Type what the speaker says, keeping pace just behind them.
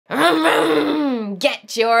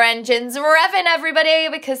Get your engines revving, everybody,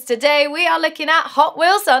 because today we are looking at Hot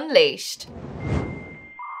Wheels Unleashed.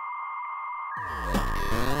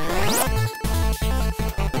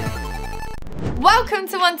 Welcome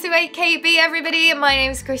to 128KB, everybody. My name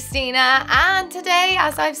is Christina, and today,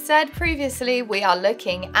 as I've said previously, we are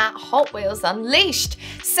looking at Hot Wheels Unleashed.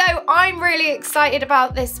 So I'm really excited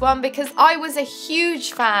about this one because I was a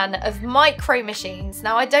huge fan of Micro Machines.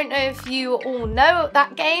 Now, I don't know if you all know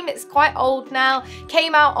that game. It's quite old now.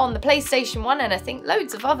 Came out on the PlayStation 1 and I think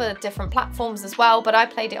loads of other different platforms as well, but I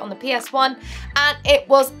played it on the PS1 and it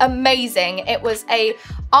was amazing. It was a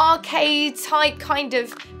arcade type kind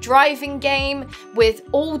of driving game with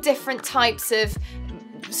all different types of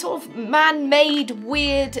sort of man-made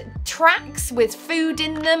weird tracks with food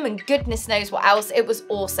in them and goodness knows what else. It was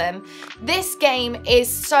awesome. This game is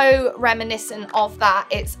so reminiscent of that.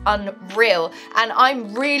 It's unreal and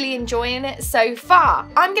I'm really enjoying it so far.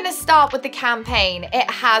 I'm going to start with the campaign. It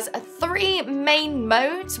has 3 main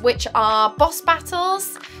modes, which are boss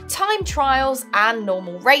battles, time trials and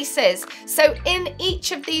normal races. So in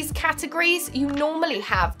each of these categories you normally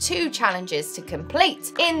have 2 challenges to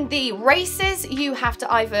complete. In the races you have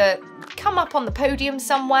to either come up on the podium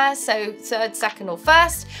somewhere, so 3rd, 2nd or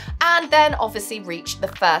 1st, and then obviously reach the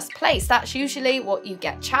 1st place. That's usually what you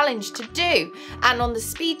get challenged to do. And on the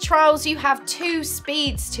speed trials you have 2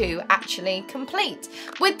 speeds to actually complete.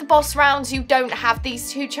 With the boss rounds you don't have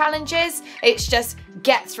these 2 challenges, it's just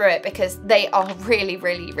get through it because they are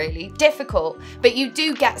really difficult, but you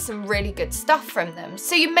do get some really good stuff from them.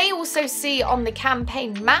 So you may also see on the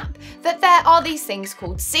campaign map that there are these things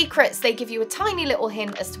called secrets. They give you a tiny little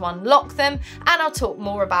hint as to unlock them, and I'll talk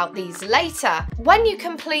more about these later. When you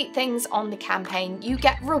complete things on the campaign you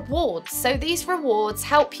get rewards. So these rewards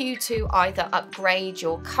help you to either upgrade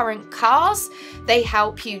your current cars, they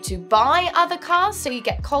help you to buy other cars, so you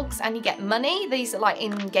get cogs and you get money. These are like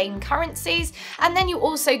in-game currencies. And then you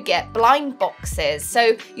also get blind boxes.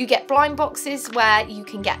 So you get blind boxes where you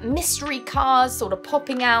can get mystery cars sort of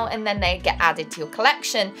popping out and then they get added to your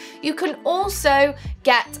collection. You can also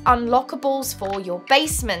get unlockables for your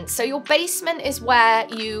basement. So your basement is where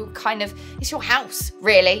you kind of, it's your house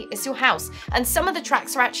really, it's your house. And some of the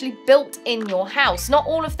tracks are actually built in your house. Not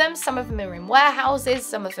all of them, some of them are in warehouses,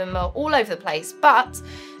 some of them are all over the place, but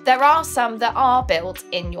there are some that are built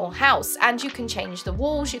in your house and you can change the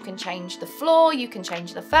walls, you can change the floor, you can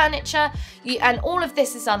change the furniture, and all of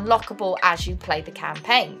this is unlockable as you play the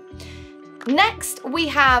campaign. Next, we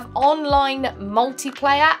have online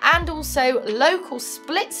multiplayer and also local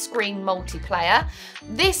split screen multiplayer.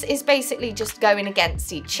 This is basically just going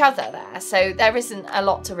against each other there, so there isn't a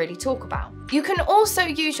lot to really talk about. You can also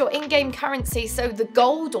use your in-game currency, so the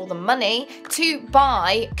gold or the money, to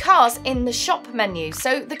buy cars in the shop menu.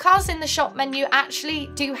 So the cars in the shop menu actually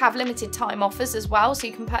do have limited time offers as well, so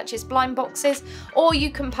you can purchase blind boxes or you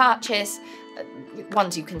can purchase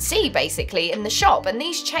ones you can see basically in the shop, and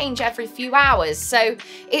these change every few hours, so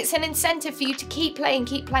it's an incentive for you to keep playing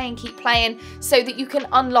so that you can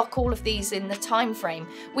unlock all of these in the time frame.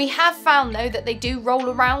 We have found though that they do roll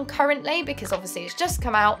around currently because obviously it's just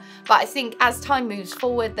come out, but I think as time moves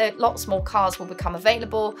forward that lots more cars will become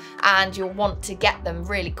available and you'll want to get them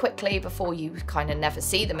really quickly before you kind of never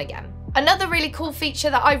see them again. Another really cool feature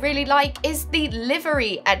that I really like is the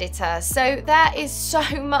livery editor. So there is so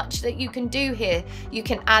much that you can do here. You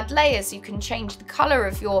can add layers, you can change the color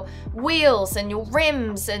of your wheels and your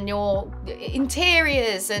rims and your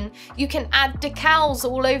interiors, and you can add decals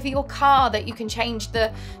all over your car that you can change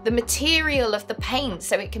the material of the paint,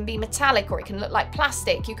 so it can be metallic or it can look like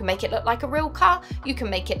plastic. You can make it look like a real car, you can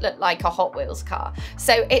make it look like a Hot Wheels car.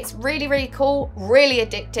 So it's really cool, really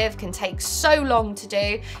addictive, can take so long to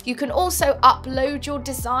do. You can also upload your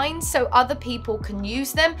designs so other people can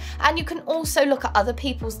use them, and you can also look at other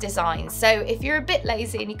people's designs. So if you're a bit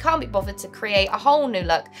lazy and you can't be bothered to create a whole new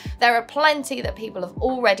look, there are plenty that people have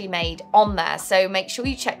already made on there, so make sure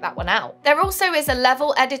you check that one out. There also is a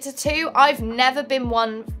level editor too. I've never been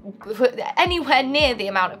one anywhere near the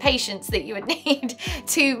amount of patience that you would need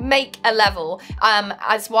to make a level,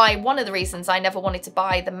 as why one of the reasons I never wanted to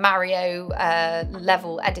buy the Mario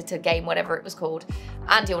level editor game, whatever it was called.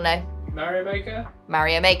 And you'll know. Mario Maker?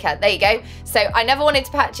 Mario Maker, there you go. So I never wanted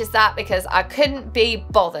to purchase that because I couldn't be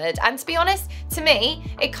bothered. And to be honest, to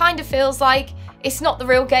me, it kind of feels like it's not the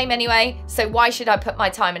real game anyway, so why should I put my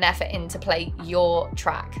time and effort in to play your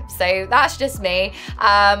track? So that's just me,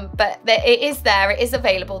 but it is there, it is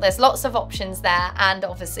available, there's lots of options there, and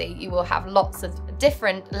obviously you will have lots of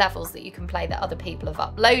different levels that you can play that other people have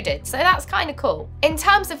uploaded. So that's kind of cool. In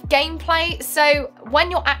terms of gameplay, so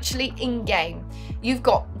when you're actually in game, you've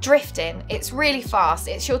got drifting. It's really fast.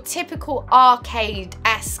 It's your typical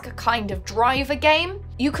arcade-esque kind of driver game.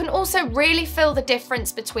 You can also really feel the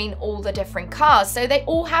difference between all the different cars. So they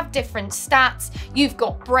all have different stats. You've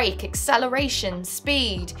got brake, acceleration,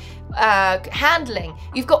 speed, handling.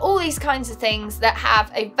 You've got all these kinds of things that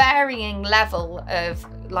have a varying level of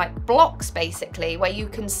like blocks, basically, where you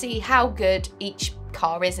can see how good each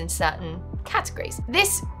car is in certain categories.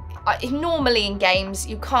 This normally in games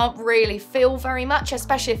you can't really feel very much,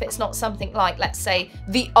 especially if it's not something like, let's say,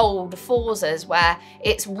 the old Forzas, where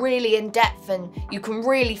it's really in depth and you can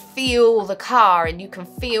really feel the car and you can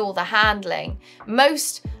feel the handling.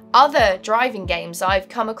 Most other driving games I've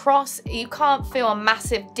come across, you can't feel a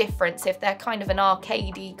massive difference if they're kind of an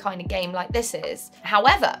arcadey kind of game like this is.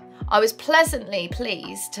 However, I was pleasantly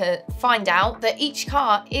pleased to find out that each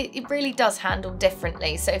car, it really does handle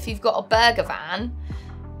differently. So if you've got a burger van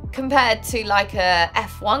compared to like a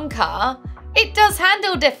F1 car, it does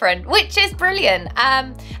handle different, which is brilliant.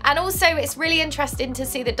 And also it's really interesting to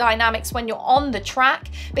see the dynamics when you're on the track,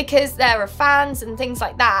 because there are fans and things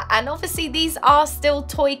like that. And obviously these are still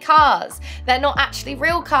toy cars. They're not actually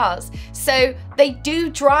real cars. So they do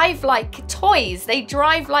drive like toys. They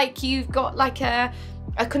drive like you've got like a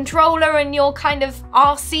controller and you're kind of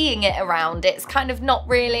RCing it around. It's kind of not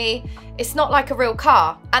really, it's not like a real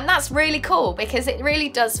car. And that's really cool, because it really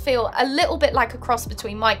does feel a little bit like a cross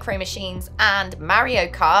between Micro Machines and Mario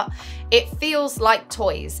Kart. It feels like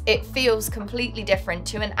toys. It feels completely different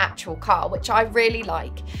to an actual car, which I really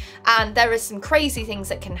like. And there are some crazy things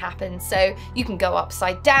that can happen. So you can go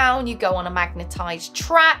upside down, you go on a magnetized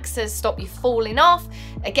track to stop you falling off.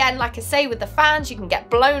 Again, like I say, with the fans, you can get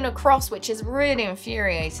blown across, which is really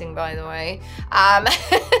infuriating, by the way.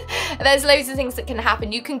 There's loads of things that can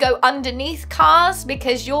happen. You can go underneath cars,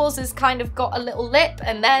 because yours has kind of got a little lip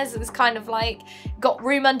and theirs is kind of like got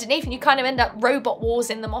room underneath, and you kind of end up robot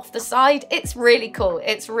warsing them off the side. It's really cool.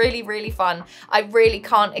 It's really, really fun. I really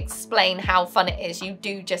can't explain how fun it is. You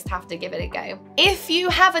do just have to give it a go. If you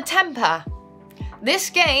have a temper,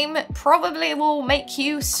 this game probably will make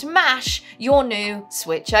you smash your new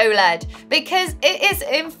Switch OLED, because it is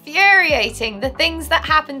infuriating, the things that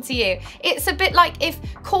happen to you. It's a bit like if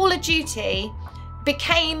Call of Duty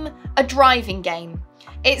became a driving game.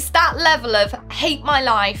 It's that level of hate my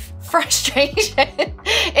life, frustration.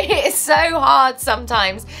 It is so hard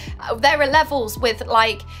sometimes. There are levels with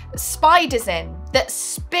like spiders in that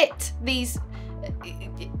spit these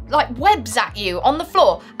like webs at you on the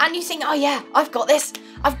floor, and you think, oh yeah, I've got this.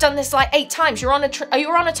 I've done this like 8 times. You're on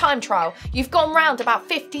a time trial. You've gone round about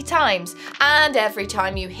 50 times, and every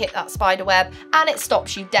time you hit that spider web and it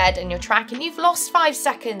stops you dead in your track, and you've lost 5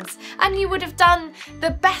 seconds, and you would have done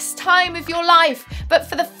the best time of your life, but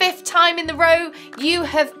for the 5th time in the row, you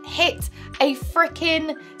have hit a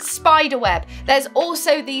freaking spider web. There's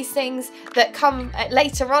also these things that come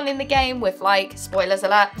later on in the game with, like, spoilers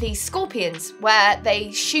alert, these scorpions, where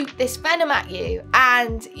they shoot this venom at you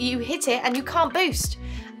and you hit it and you can't boost.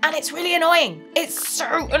 And it's really annoying. It's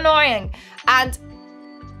so annoying. And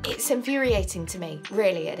it's infuriating to me,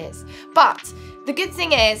 really it is. But the good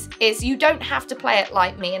thing is you don't have to play it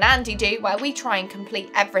like me and Andy do, where we try and complete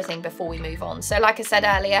everything before we move on. So like I said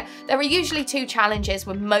earlier, there are usually 2 challenges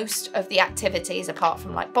with most of the activities, apart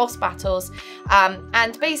from like boss battles.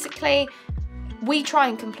 And basically, we try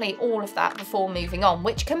and complete all of that before moving on,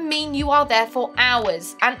 which can mean you are there for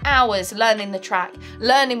hours and hours learning the track,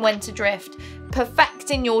 learning when to drift,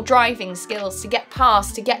 perfecting your driving skills to get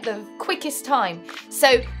past, to get the quickest time.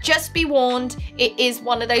 So just be warned, it is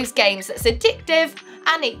one of those games that's addictive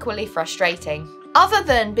and equally frustrating. Other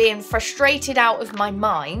than being frustrated out of my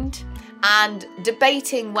mind and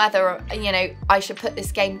debating whether, you know, I should put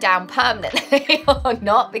this game down permanently or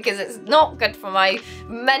not, because it's not good for my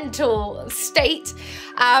mental state.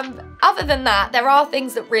 Other than that, there are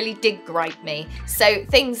things that really did gripe me. So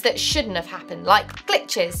things that shouldn't have happened, like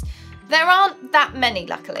glitches. There aren't that many,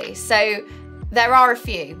 luckily, so there are a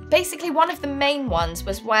few. Basically, one of the main ones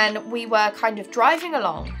was when we were kind of driving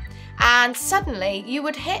along and suddenly you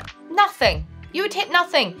would hit nothing. You would hit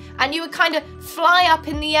nothing, and you would kind of fly up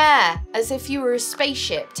in the air as if you were a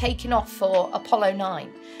spaceship taking off for Apollo 9.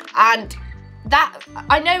 And that,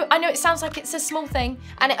 I know it sounds like it's a small thing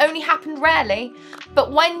and it only happened rarely,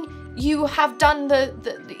 but when you have done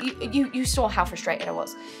you saw how frustrated I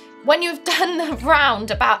was. When you've done the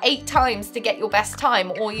round about 8 times to get your best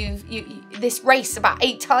time, or this race about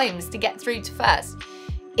 8 times to get through to first,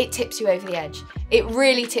 it tips you over the edge. It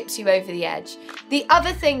really tips you over the edge. The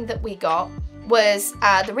other thing that we got was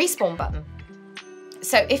the respawn button.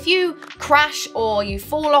 So if you crash or you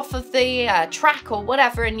fall off of the track or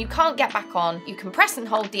whatever and you can't get back on, you can press and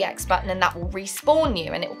hold the X button and that will respawn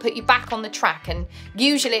you and it will put you back on the track. And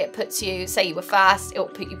usually it puts you, say you were first, it will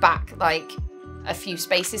put you back like a few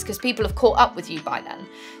spaces because people have caught up with you by then.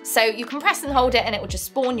 So you can press and hold it and it will just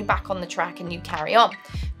spawn you back on the track and you carry on.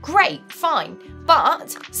 Great, fine.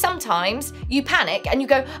 But sometimes you panic and you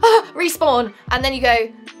go, ah, respawn. And then you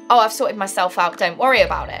go, oh, I've sorted myself out, don't worry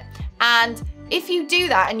about it. And if you do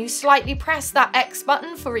that and you slightly press that X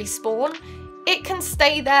button for respawn, it can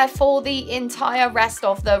stay there for the entire rest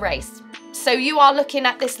of the race. So you are looking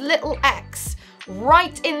at this little X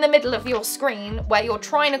right in the middle of your screen where you're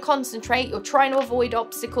trying to concentrate, you're trying to avoid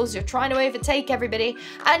obstacles, you're trying to overtake everybody,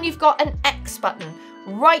 and you've got an X button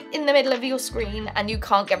right in the middle of your screen and you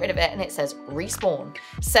can't get rid of it and it says respawn.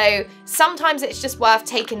 So sometimes it's just worth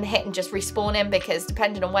taking the hit and just respawning because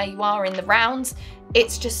depending on where you are in the rounds,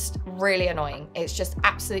 it's just really annoying. It's just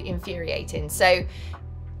absolutely infuriating. So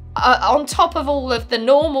on top of all of the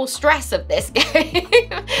normal stress of this game,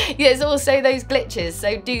 there's also those glitches,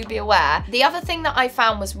 so do be aware. The other thing that I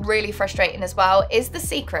found was really frustrating as well is the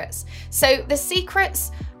secrets. So the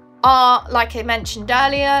secrets are, like I mentioned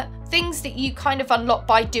earlier, things that you kind of unlock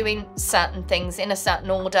by doing certain things in a certain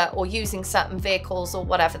order or using certain vehicles or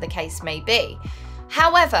whatever the case may be.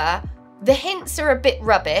 However, the hints are a bit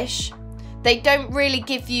rubbish. They don't really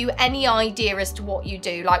give you any idea as to what you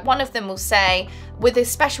do. Like one of them will say, with a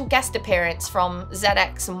special guest appearance from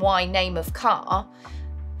ZX and Y name of car.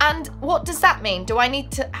 And what does that mean? Do I need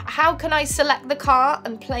to, how can I select the car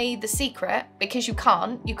and play the secret? Because you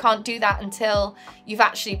can't do that until you've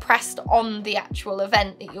actually pressed on the actual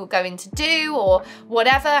event that you're going to do or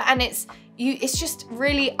whatever. And it's just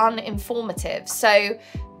really uninformative. So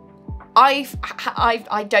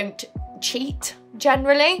I don't cheat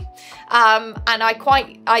generally, and I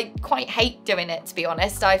quite hate doing it, to be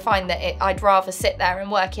honest. I find that I'd rather sit there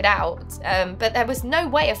and work it out, but there was no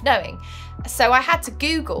way of knowing. So I had to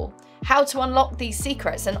Google how to unlock these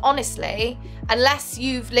secrets, and honestly, unless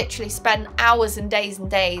you've literally spent hours and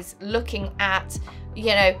days looking at,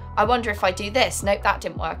 you know, I wonder if I do this, nope, that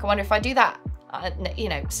didn't work, I wonder if I do that, you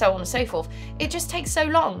know, so on and so forth. It just takes so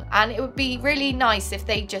long, and it would be really nice if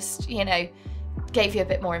they just, you know, gave you a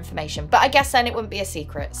bit more information. But I guess then it wouldn't be a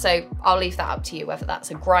secret, so I'll leave that up to you whether that's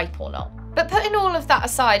a gripe or not. But putting all of that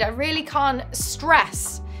aside, I really can't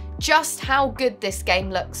stress just how good this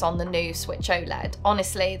game looks on the new Switch OLED.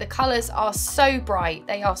 Honestly, the colours are so bright,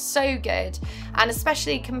 they are so good, and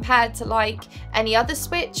especially compared to like any other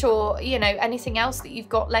Switch or, you know, anything else that you've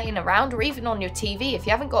got laying around, or even on your TV. If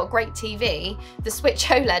you haven't got a great TV, the Switch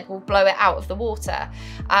OLED will blow it out of the water.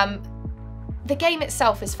 The game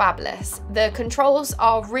itself is fabulous. The controls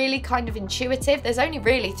are really kind of intuitive. There's only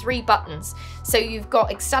really 3 buttons. So you've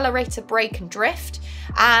got accelerator, brake and drift,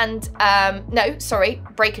 and no, sorry,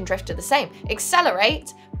 brake and drift are the same.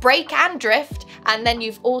 Accelerate, brake and drift, and then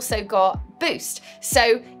you've also got boost.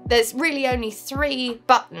 So there's really only 3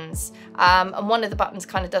 buttons, and one of the buttons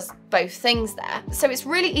kind of does both things there. So it's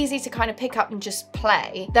really easy to kind of pick up and just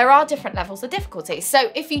play. There are different levels of difficulty.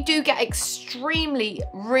 So if you do get extremely,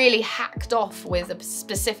 really hacked off with a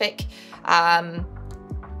specific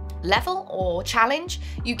level or challenge,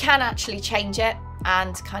 you can actually change it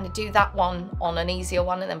and kind of do that one on an easier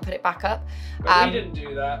one and then put it back up. But we didn't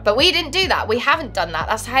do that. But we didn't do that. We haven't done that.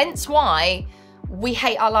 That's hence why we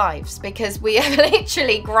hate our lives, because we have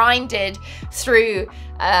literally grinded through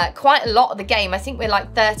quite a lot of the game. I think we're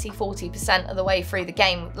like 30–40% of the way through the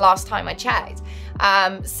game last time I checked.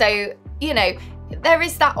 So, you know, there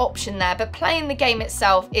is that option there, but playing the game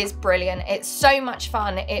itself is brilliant. It's so much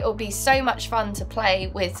fun. It'll be so much fun to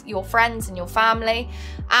play with your friends and your family.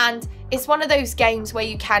 And it's one of those games where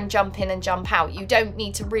you can jump in and jump out. You don't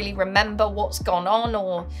need to really remember what's gone on,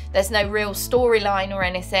 or there's no real storyline or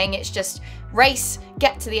anything. It's just race,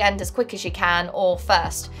 get to the end as quick as you can, or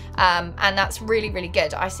first. And that's really, really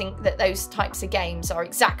good. I think that those types of games are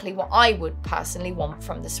exactly what I would personally want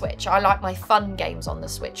from the Switch. I like my fun games on the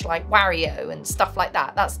Switch, like Wario and stuff like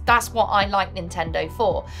that. That's what I like Nintendo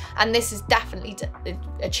for. And this is definitely to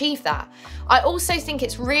achieve that. I also think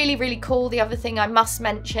it's really, really cool. The other thing I must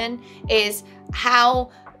mention is how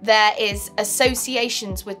there is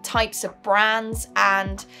associations with types of brands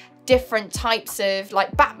and different types of,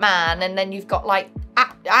 like, Batman, and then you've got like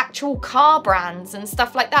actual car brands and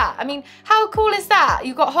stuff like that. I mean, how cool is that?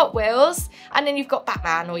 You've got Hot Wheels and then you've got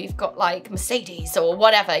Batman, or you've got like Mercedes or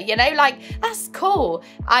whatever, you know, like, that's cool.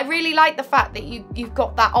 I really like the fact that you've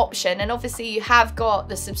got that option, and obviously you have got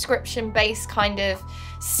the subscription based kind of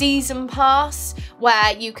season pass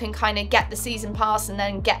where you can kind of get the season pass and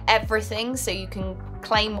then get everything, so you can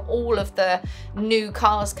claim all of the new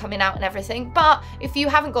cars coming out and everything. But if you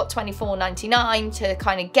haven't got $24.99 to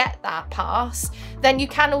kind of get that pass, then you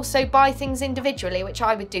can also buy things individually, which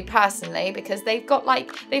I would do personally, because they've got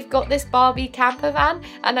this Barbie camper van,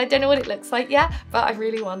 and I don't know what it looks like yet, but I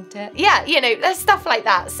really want it. Yeah, you know, there's stuff like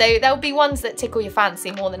that. So there'll be ones that tickle your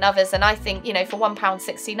fancy more than others, and I think, you know, for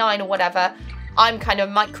 £1.69 or whatever, I'm kind of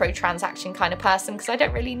a microtransaction kind of person, because I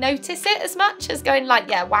don't really notice it as much as going like,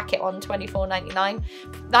 yeah, whack it on $24.99.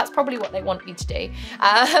 That's probably what they want you to do.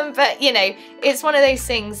 But, you know, it's one of those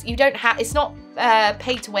things, you don't have, it's not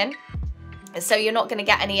pay to win. So you're not going to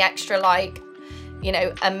get any extra, like, you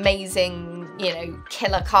know, amazing, you know,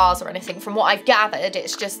 killer cars or anything. From what I've gathered,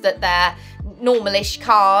 it's just that they're normalish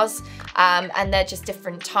cars, and they're just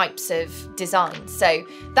different types of designs. So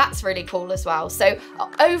that's really cool as well. So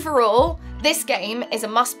overall, this game is a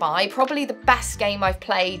must buy, probably the best game I've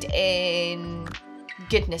played in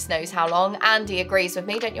goodness knows how long. Andy agrees with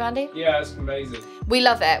me, don't you, Andy? Yeah, it's amazing. We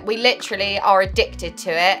love it. We literally are addicted to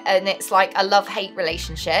it, and it's like a love-hate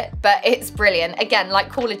relationship, but it's brilliant. Again, like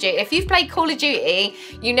Call of Duty. If you've played Call of Duty,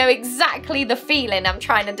 you know exactly the feeling I'm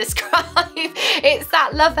trying to describe. It's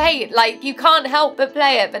that love-hate. Like, you can't help but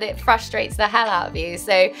play it, but it frustrates the hell out of you.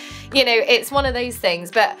 So, you know, it's one of those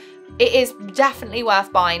things, but it is definitely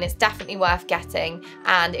worth buying. It's definitely worth getting.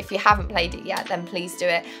 And if you haven't played it yet, then please do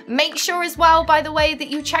it. Make sure as well, by the way, that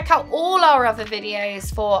you check out all our other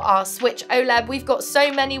videos for our Switch OLED. We've got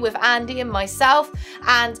so many with Andy and myself.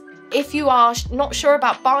 And if you are not sure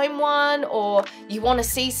about buying one, or you want to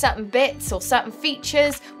see certain bits or certain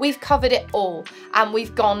features, we've covered it all, and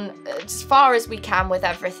we've gone as far as we can with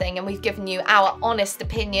everything, and we've given you our honest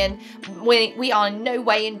opinion. We are in no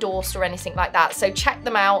way endorsed or anything like that, so check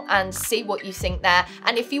them out and see what you think there.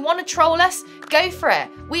 And if you want to troll us, go for it.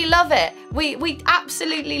 We love it. We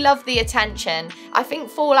absolutely love the attention. I think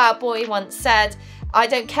Fallout Boy once said, "I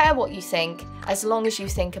don't care what you think, as long as you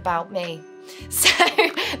think about me." So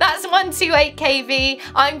that's 128KB.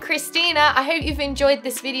 I'm Christina. I hope you've enjoyed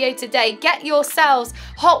this video today. Get yourselves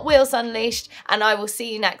Hot Wheels Unleashed, and I will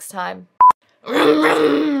see you next time.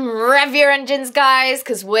 Rev your engines, guys,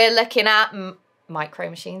 because we're looking at Micro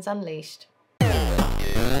Machines Unleashed.